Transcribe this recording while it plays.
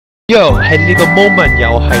Yo， 喺呢個 moment 又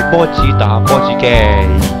係波子打波子機，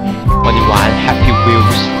我哋玩 Happy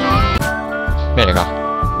Wheels 咩嚟㗎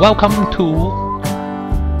 ？Welcome to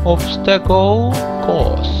Obstacle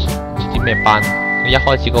Course， 唔知咩班？一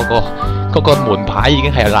開始嗰個門牌已經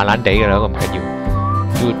係爛爛地㗎啦，唔緊要。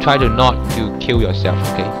You try to not to kill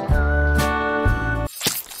yourself，OK？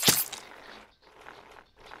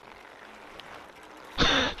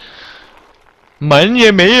 門也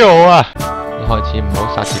沒有啊！一開始唔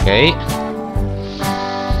好殺自己。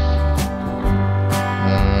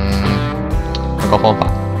有個方法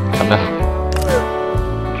咁樣行。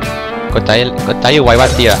個仔要委屈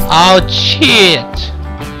啲啊 ！Oh shit！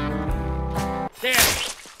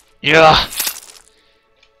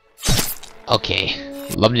 OK，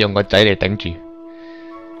 諗住用個仔嚟頂住。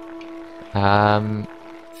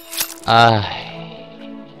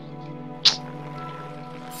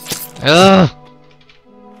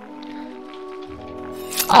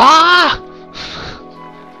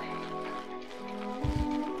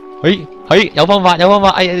有方法，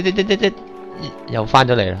哎呀，又翻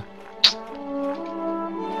咗嚟啦。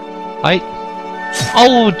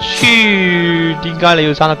點解你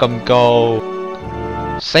要生得咁高？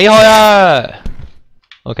死開啊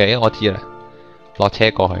 ！OK， 我知啦，落車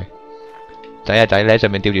過去。仔，你喺上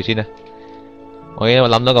面吊住先啦。我已經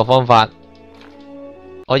諗到個方法，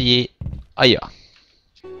可以，哎呀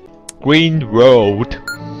 ，Green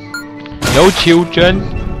Road，No children。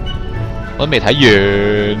我都未睇完，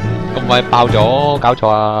咁快爆咗，搞錯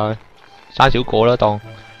啊！生少個啦，當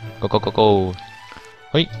go，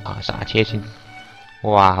剎車先。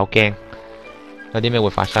哇，好驚！有啲咩會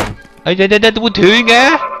發生？會斷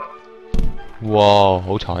嘅。哇，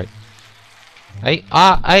好彩！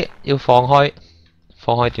要放開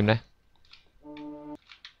點呢？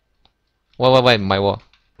喂，唔係喎。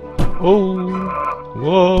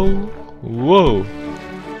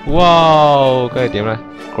哇，跟住點呢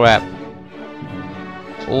 ？Grab。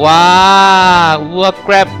哇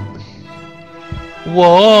 ！Grab！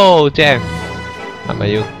 哇，正，係咪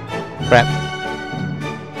要 grab？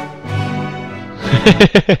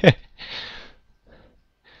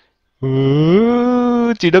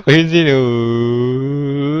 轉多個圈先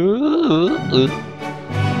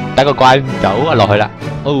打個關走啊落去啦。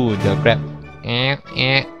就 grab。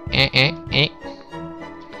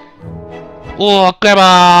哇 ！grab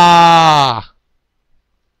啊！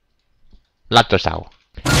甩咗手。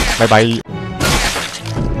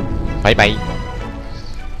拜拜，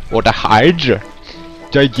我的孩子，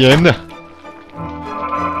再見啊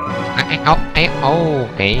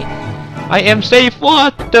！OK， I am safe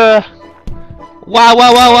water。哇！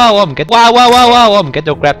我唔記得，我唔記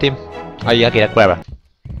得咗 grab 添。我而家記得 grab 啊！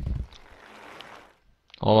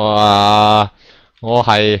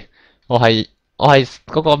我係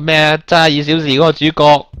嗰個咩真係2小時嗰個主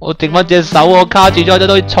角，我剩翻隻手，我卡住咗喺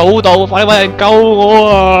堆草度，快啲搵人救我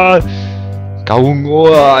啊！救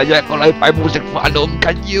我啊！1個禮拜冇食飯都唔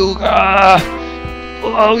緊要噶，我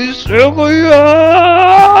要上去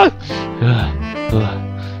啊！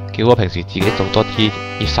叫我平時自己做多啲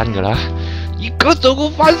熱身噶啦，而家做個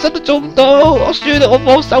翻身都做唔到，我輸啦，我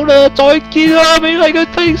放手啦，再見啦，美麗嘅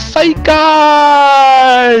第世界。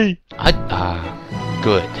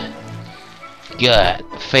Good，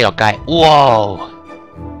 飛落街，哇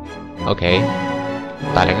 ！OK，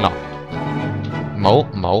 大領落，唔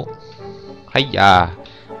好，哎呀，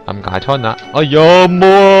暗架倉啦，哎呀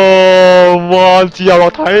哇，自由落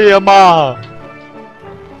體啊嘛，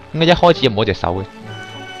點解一開始就冇隻手嘅？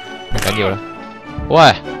唔緊要啦，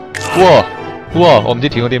喂，我唔知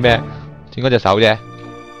斷咗啲咩，斷嗰隻手啫，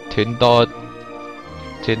斷多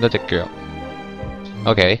隻腳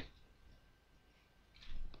 ，OK。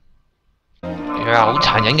好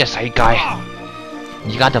殘忍嘅世界，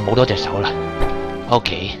而家就冇多隻手啦。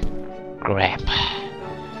OK，grab，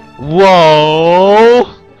 哇，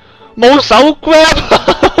冇手 grab，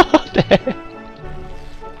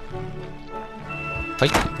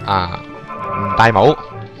 唔戴帽，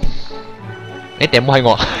你掟帽喺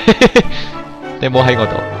我，掟帽喺我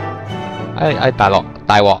度，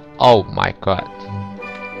大鑊 ，Oh my god，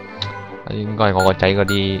 應該係我個仔嗰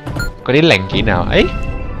啲零件啊，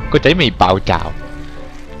個仔未爆炸。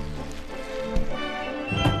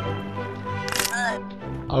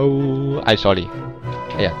sorry。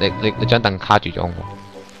哎呀，你張凳卡住咗我。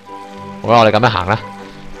好啦，我哋咁樣行啦。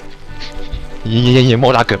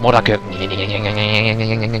摩打腳。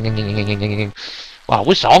哇，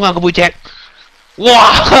好爽啊個背脊。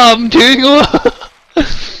哇，唔斷嘅喎。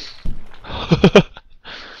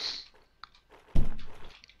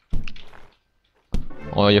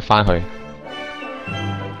我要翻去。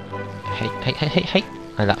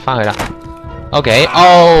係啦，翻去啦。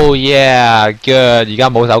OK，oh yeah，good， 而家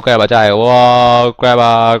冇手 grab 啊，真係，哇 ，grab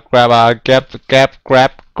啊 ，grab 啊 ，grab，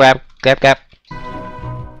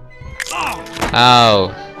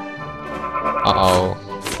哦，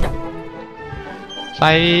世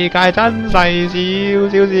界真細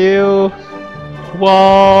少，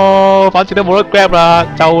哇，反正都冇得 grab 啦，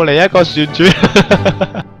就嚟一個旋轉，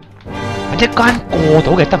一關過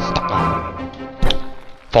到嘅得唔得啊？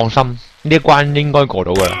放心，呢一關應該過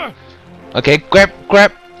到噶啦。OK，grab， grab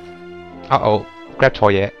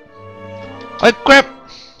錯嘢。哎 ，grab，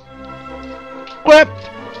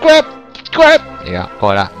 而家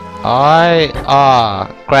過去啦。哎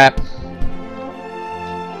，grab，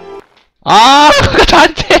 個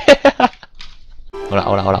單車。好啦，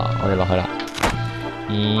我哋落去啦。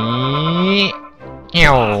咦？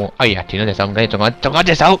哎呀，斷咗隻手唔緊要，仲有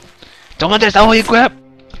一隻手可以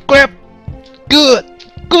grab，good，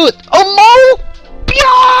 哦冇。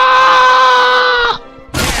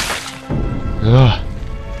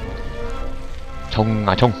衝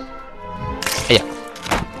啊衝！哎呀，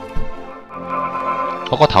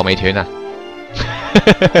我個頭未斷啊，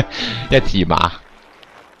一字馬。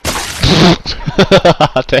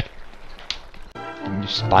對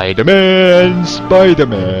 ，Spiderman，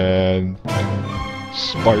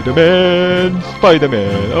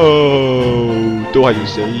 哦，都係要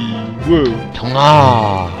死，衝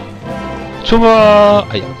啊！衝啊！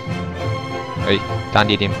哎呀，爭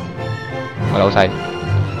啲添，我老細。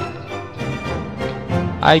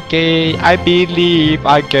I believe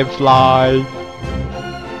I can fly.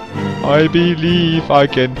 I believe I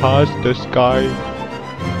can touch the sky.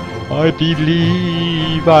 I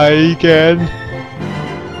believe I can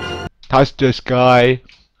touch the sky.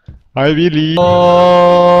 I believe.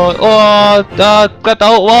 哇，grab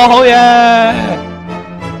到，哇，好嘢！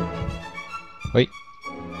喂，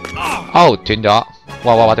哦，斷咗，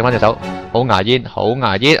哇，整翻隻手，好牙煙，啊，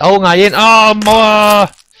唔好啊！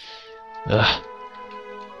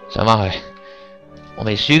上翻去，我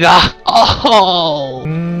未輸噶。哦，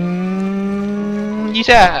意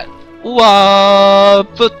思係，哇，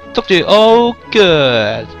捉住 ，oh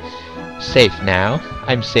good， safe now，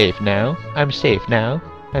 I'm safe now，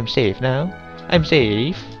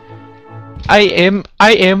 I am，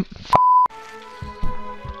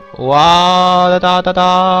 哇，得，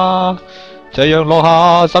這樣落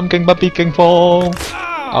下，心驚不必驚慌。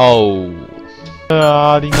哦。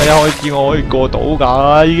啊！點解一開始我可以過到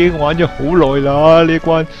㗎？已經玩咗好耐啦呢一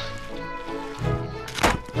關。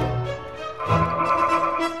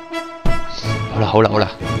好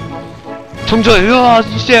啦，衝出嚟啊！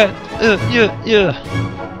意思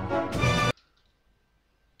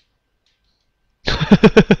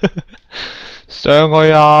上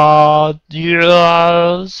去啊！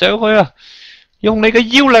上去啊！用你嘅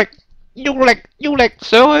腰力，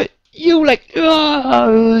上去，腰力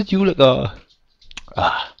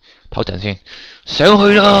啊！唞陣先，上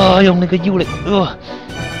去啦！用你嘅腰力，我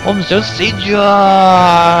唔想死住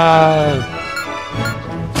啊！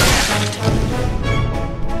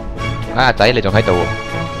阿仔你仲喺度喎？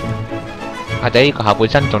阿仔個下半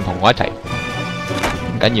身仲同我一齊，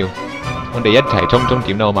唔緊要，我哋一齊衝終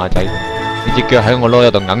點啦，好嘛，阿仔？你隻腳喺我籮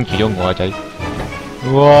柚度揞住咗我，阿仔。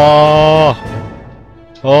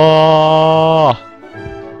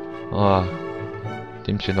哇！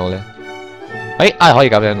點算好咧？可以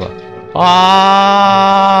咁樣喎。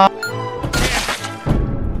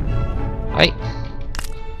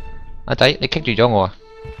阿仔，你棘住咗我啊！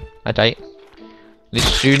阿仔，你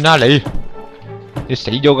算啦你死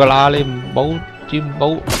咗噶啦！你唔好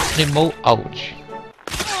，ouch！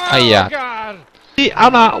哎呀，啲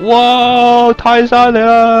啱啊！哇，太犀利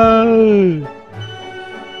啦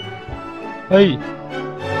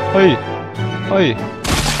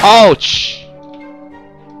！ouch！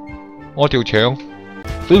我條腸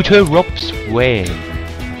 ，future ropes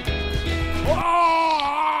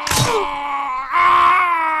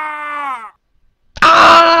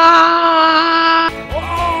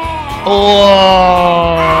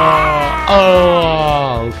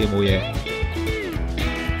冇嘢。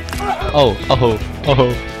Oh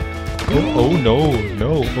no！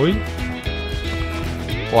喂，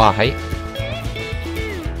哇係，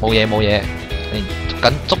冇嘢，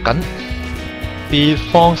捉緊。別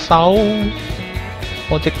放手，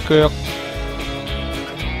我隻腳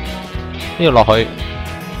呢度落去，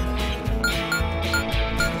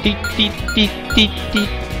啲，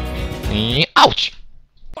咦 ，ouch！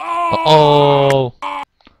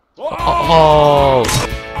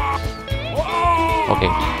 OK，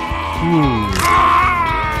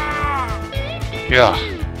呀，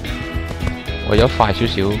為咗快少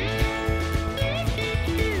少，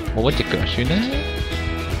冇一隻腳算啦。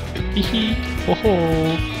嘻嘻，哦吼，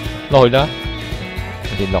落去啦，我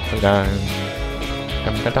哋落去啦，噔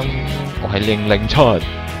噔噔，我係007，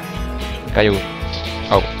而家要，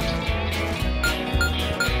好，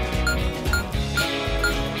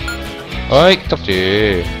哎，捉住，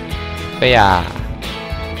飛啊！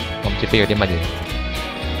我唔知飛咗啲乜嘢，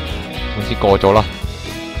總之過咗啦。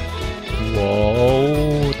哇，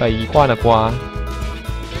第2關啦啩，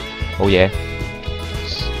好嘢，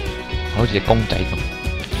好似隻公仔咁。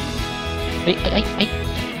係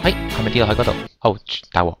咪跌落去嗰度？哦，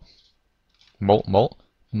大鑊！冇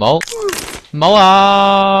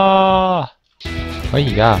啊！哎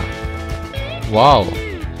呀，哇！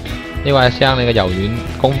呢位阿生你嘅柔軟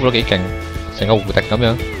功夫都幾勁，成個胡迪咁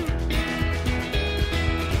樣。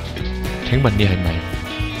請問你係咪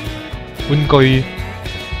玩具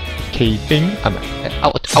騎兵？係咪？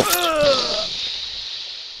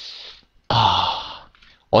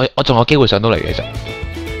我仲有機會上到嚟嘅啫。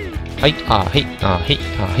哦，嘿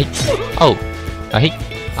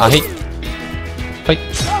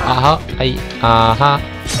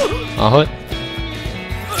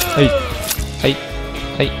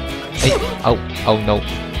，oh no！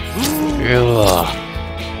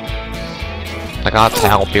 大家睇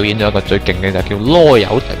下我表演咗一個最勁嘅就叫囉柚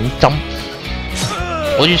頂針，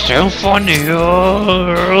我要上翻嚟啊！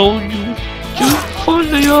我要上翻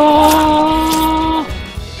嚟啊！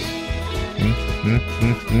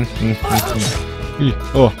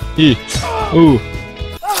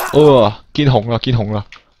見紅啦！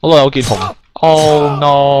我攞有見紅 ！Oh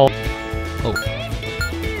no！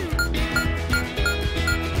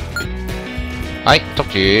 捉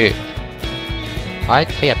住！飛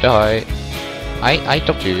入咗去！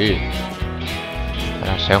捉住！係啦，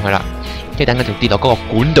上去啦！跟住等佢就跌落嗰個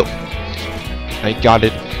管度。I got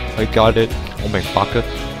it！我明白嘅，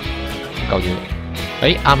夠遠。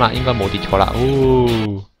啱啦，應該冇跌錯啦。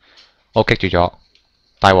我擊住咗，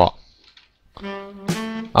大鑊！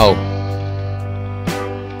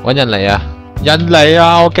搵人嚟啊！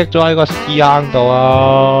我擊咗喺個屎坑度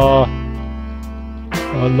啊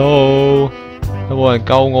 ！Hello， 有冇人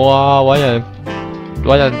救我啊？搵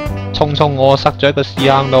人衝我，塞咗喺個屎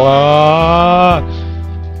坑度啊！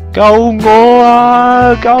救我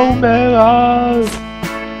啊！救命啊！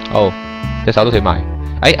隻手都斷埋。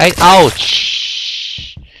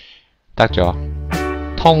ouch！ 得咗，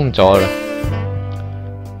通咗啦。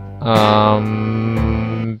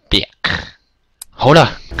好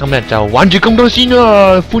啦，今日就玩住咁多先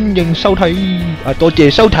啦，歡迎收睇，多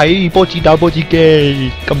謝收睇波子打波子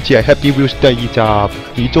機。今次係 Happy Wheels 第2集，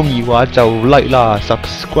如果中意嘅話就 like 啦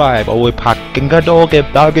 ，subscribe， 我會拍更加多嘅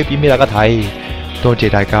打機片俾大家睇。多謝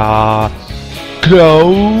大家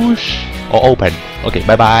 ，close， 我 open，OK，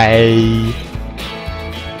拜拜。